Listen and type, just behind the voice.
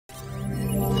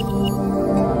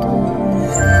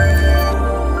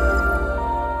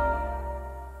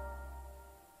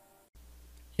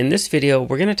In this video,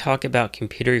 we're going to talk about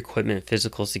computer equipment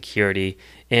physical security.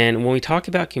 And when we talk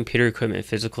about computer equipment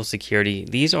physical security,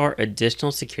 these are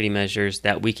additional security measures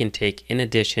that we can take in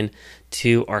addition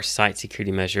to our site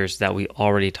security measures that we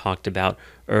already talked about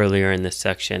earlier in this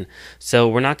section. So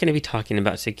we're not going to be talking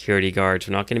about security guards.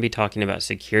 We're not going to be talking about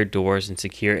secure doors and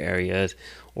secure areas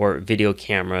or video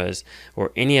cameras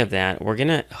or any of that. We're going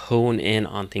to hone in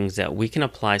on things that we can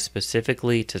apply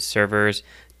specifically to servers,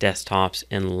 desktops,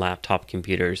 and laptop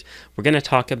computers. We're going to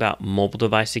talk about mobile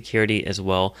device security as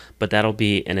well, but that'll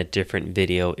be in a different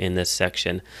video in this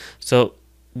section. So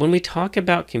when we talk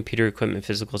about computer equipment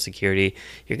physical security,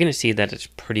 you're going to see that it's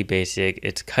pretty basic.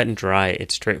 It's cut and dry.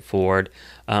 It's straightforward,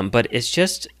 but it's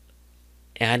just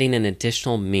adding an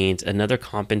additional means, another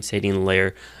compensating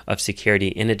layer of security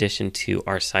in addition to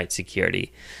our site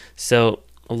security. So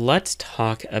let's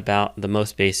talk about the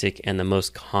most basic and the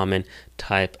most common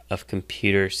type of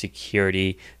computer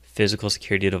security, physical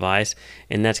security device,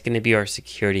 and that's going to be our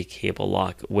security cable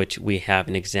lock, which we have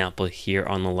an example here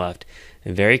on the left.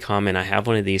 Very common. I have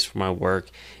one of these for my work,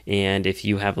 and if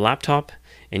you have a laptop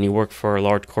and you work for a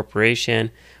large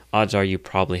corporation, odds are you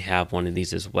probably have one of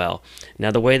these as well. Now,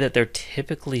 the way that they're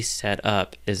typically set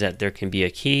up is that there can be a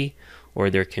key or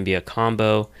there can be a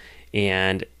combo,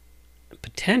 and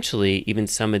potentially even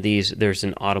some of these there's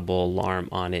an audible alarm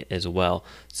on it as well.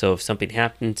 So if something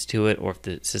happens to it or if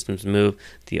the systems move,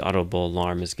 the audible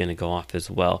alarm is going to go off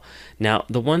as well. Now,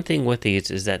 the one thing with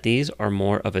these is that these are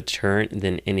more of a deterrent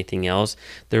than anything else.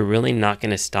 They're really not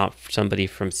going to stop somebody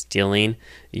from stealing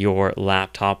your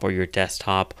laptop or your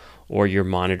desktop or your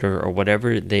monitor or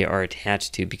whatever they are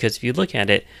attached to, because if you look at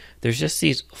it, there's just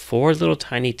these four little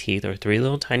tiny teeth or three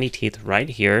little tiny teeth right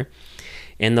here,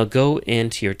 and they'll go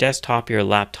into your desktop, your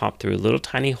laptop through a little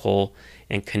tiny hole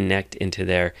and connect into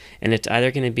there. And it's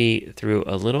either going to be through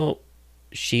a little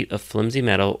sheet of flimsy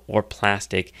metal or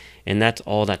plastic, and that's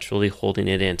all that's really holding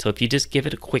it in. So if you just give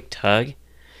it a quick tug,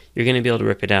 you're going to be able to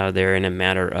rip it out of there in a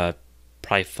matter of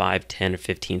probably 5, 10, or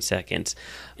 15 seconds.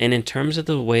 And in terms of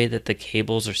the way that the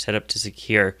cables are set up to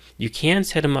secure, you can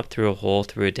set them up through a hole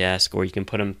through a desk, or you can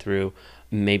put them through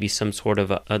maybe some sort of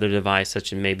other device,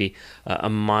 such as maybe a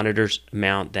monitor's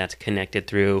mount that's connected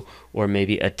through, or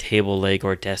maybe a table leg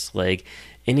or desk leg.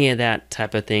 Any of that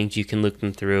type of things, you can loop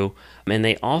them through. And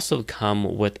they also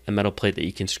come with a metal plate that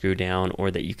you can screw down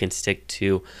or that you can stick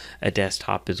to a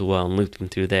desktop as well and loop them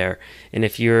through there. And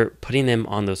if you're putting them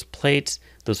on those plates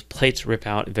rip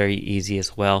out very easy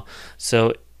as well.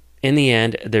 So in the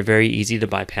end, they're very easy to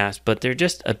bypass, but they're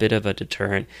just a bit of a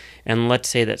deterrent. And let's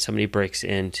say that somebody breaks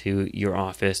into your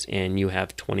office and you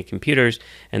have 20 computers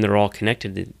and they're all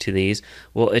connected to these.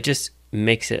 Well, it just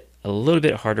makes it a little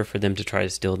bit harder for them to try to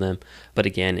steal them. But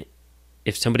again,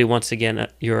 if somebody wants to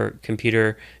get your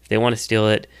computer, if they want to steal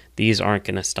it, these aren't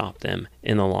going to stop them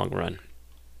in the long run.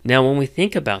 Now, when we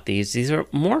think about these are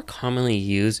more commonly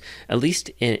used, at least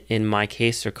in my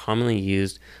case, they're commonly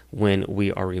used when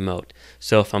we are remote.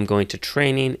 So if I'm going to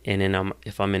training and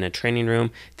if I'm in a training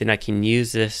room, then I can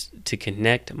use this to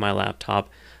connect my laptop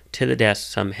to the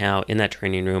desk somehow in that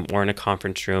training room or in a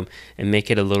conference room and make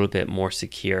it a little bit more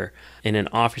secure. In an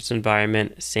office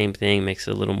environment, same thing, makes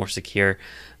it a little more secure,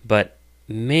 but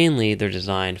mainly they're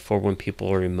designed for when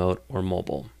people are remote or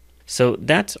mobile. So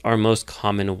that's our most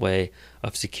common way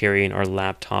of securing our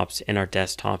laptops and our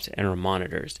desktops and our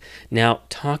monitors. Now,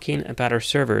 talking about our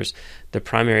servers, the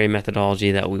primary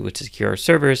methodology that we would secure our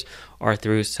servers are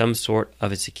through some sort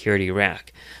of a security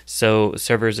rack. So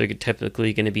servers are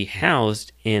typically going to be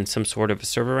housed in some sort of a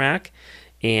server rack,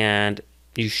 and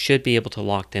you should be able to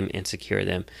lock them and secure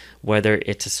them. Whether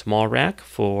it's a small rack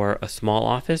for a small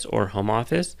office or home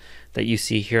office that you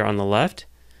see here on the left,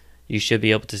 you should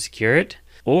be able to secure it.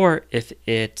 Or if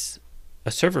it's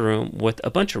a server room with a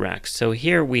bunch of racks. So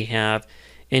here we have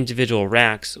individual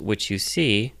racks, which you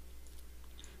see,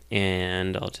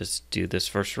 and I'll just do this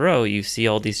first row. You see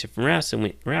all these different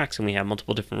racks, and we have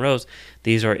multiple different rows.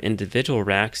 These are individual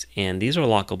racks, and these are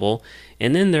lockable.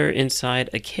 And then they're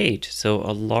inside a cage, so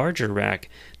a larger rack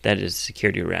that is a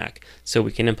security rack. So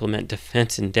we can implement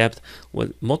defense in depth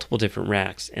with multiple different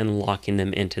racks and locking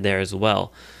them into there as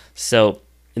well. So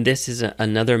this is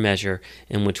another measure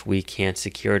in which we can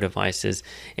secure devices,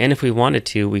 and if we wanted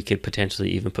to, we could potentially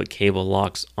even put cable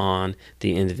locks on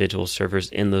the individual servers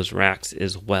in those racks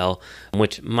as well,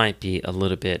 which might be a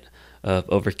little bit of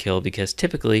overkill because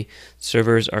typically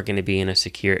servers are going to be in a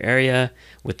secure area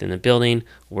within the building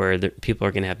where the people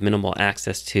are going to have minimal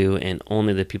access to, and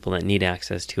only the people that need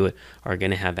access to it are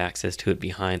going to have access to it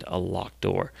behind a locked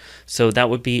door. So that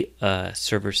would be a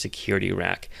server security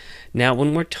rack. Now,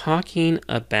 when we're talking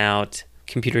about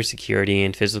computer security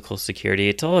and physical security,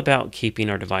 it's all about keeping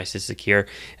our devices secure.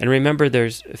 And remember,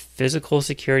 there's physical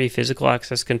security, physical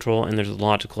access control, and there's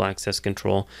logical access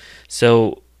control.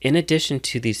 So in addition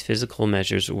to these physical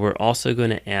measures, we're also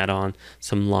going to add on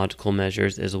some logical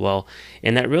measures as well.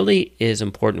 And that really is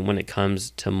important when it comes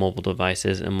to mobile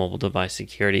devices and mobile device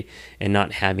security and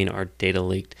not having our data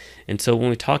leaked. And so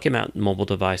when we talk about mobile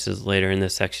devices later in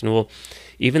this section,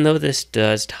 even though this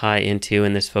does tie into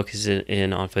and this focuses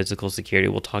in on physical security,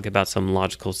 we'll talk about some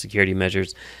logical security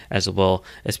measures as well,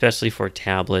 especially for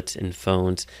tablets and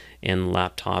phones and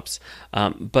laptops.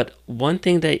 But one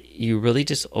thing that you really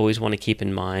just always want to keep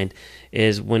in mind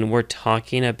is when we're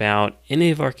talking about any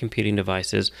of our computing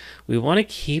devices, we want to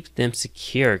keep them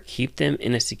secure, keep them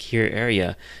in a secure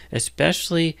area,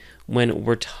 especially when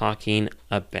we're talking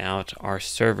about our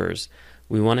servers.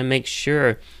 We want to make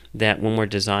sure that when we're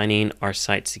designing our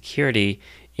site security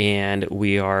and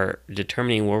we are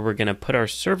determining where we're going to put our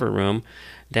server room,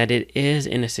 that it is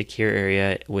in a secure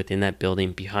area within that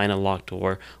building behind a locked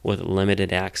door with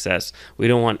limited access. We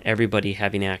don't want everybody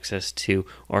having access to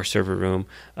our server room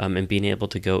and being able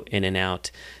to go in and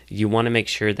out. You want to make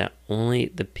sure that only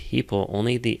the people,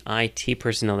 only the IT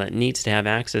personnel that needs to have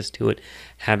access to it,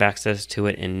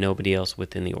 and nobody else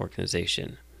within the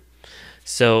organization.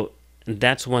 So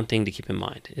that's one thing to keep in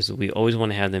mind, is we always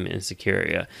want to have them in a secure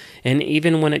area. And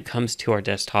even when it comes to our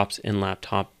desktops and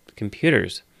laptop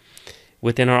computers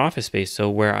within our office space, so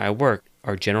where I work,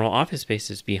 our general office space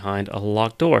is behind a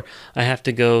locked door. I have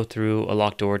to go through a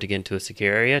locked door to get into a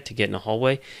secure area, to get in a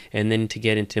hallway, and then to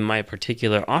get into my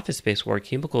particular office space where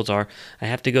cubicles are, I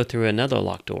have to go through another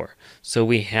locked door. So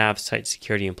we have site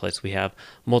security in place. We have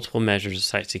multiple measures of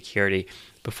site security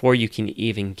before you can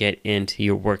even get into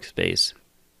your workspace.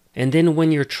 And then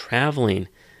when you're traveling,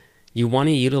 you want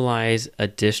to utilize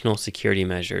additional security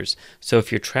measures. So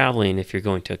if you're traveling, if you're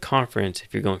going to a conference,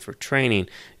 if you're going for training,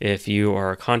 if you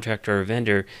are a contractor or a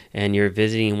vendor and you're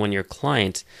visiting one of your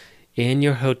clients, in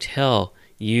your hotel,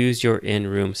 use your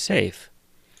in-room safe.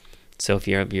 So if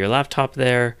you have your laptop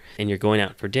there and you're going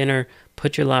out for dinner,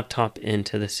 put your laptop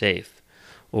into the safe.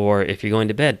 Or if you're going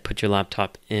to bed, put your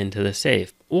laptop into the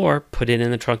safe. Or put it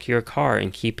in the trunk of your car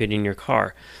and keep it in your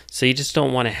car. So you just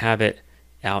don't want to have it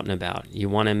out and about. You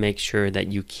want to make sure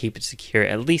that you keep it secure,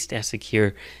 at least as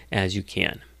secure as you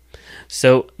can.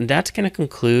 So that's going to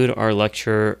conclude our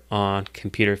lecture on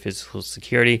computer physical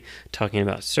security, talking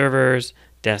about servers,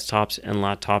 desktops, and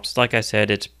laptops. Like I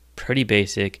said, it's pretty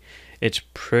basic. It's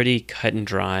pretty cut and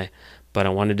dry, but I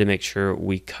wanted to make sure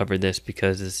we covered this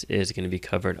because this is going to be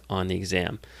covered on the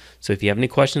exam. So if you have any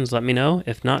questions, let me know.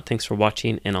 If not, thanks for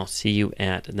watching, and I'll see you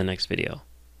at the next video.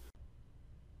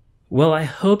 Well, I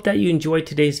hope that you enjoyed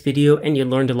today's video and you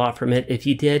learned a lot from it. If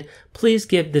you did, please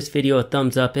give this video a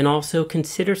thumbs up and also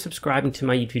consider subscribing to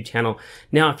my YouTube channel.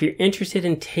 Now, if you're interested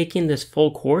in taking this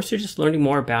full course or just learning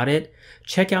more about it,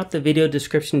 check out the video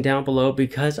description down below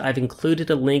because I've included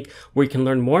a link where you can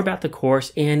learn more about the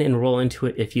course and enroll into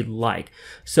it if you'd like.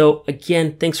 So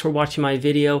again, thanks for watching my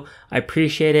video. I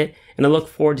appreciate it, and I look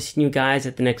forward to seeing you guys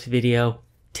at the next video.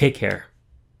 Take care.